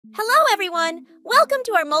everyone! Welcome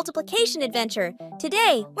to our multiplication adventure.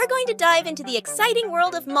 Today, we're going to dive into the exciting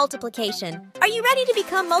world of multiplication. Are you ready to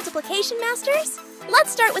become multiplication masters?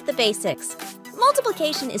 Let's start with the basics.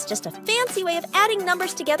 Multiplication is just a fancy way of adding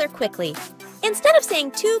numbers together quickly. Instead of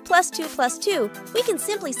saying 2 plus 2 plus 2, we can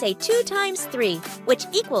simply say 2 times 3, which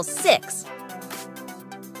equals 6.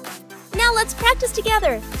 Now let's practice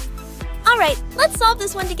together. Alright, let's solve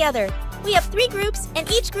this one together. We have 3 groups,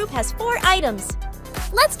 and each group has 4 items.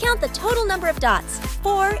 Let's count the total number of dots.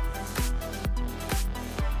 4,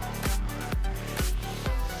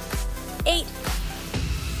 8,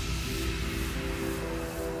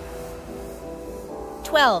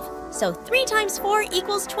 12. So 3 times 4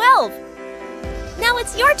 equals 12. Now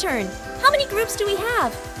it's your turn. How many groups do we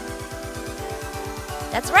have?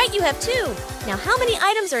 That's right, you have 2. Now how many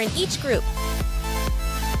items are in each group?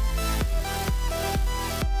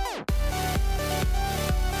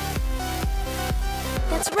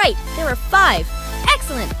 That's right, there are 5.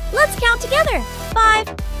 Excellent! Let's count together.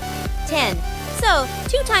 5, 10. So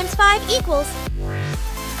 2 times 5 equals...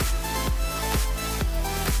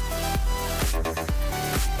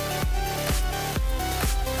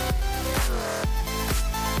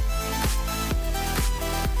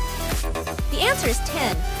 The answer is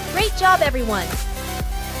 10. Great job, everyone!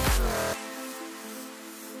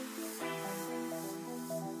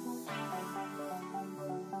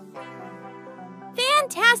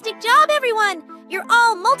 Fantastic job, everyone! You're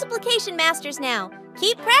all multiplication masters now.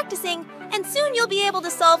 Keep practicing, and soon you'll be able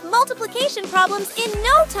to solve multiplication problems in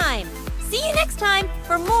no time. See you next time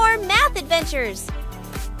for more math adventures!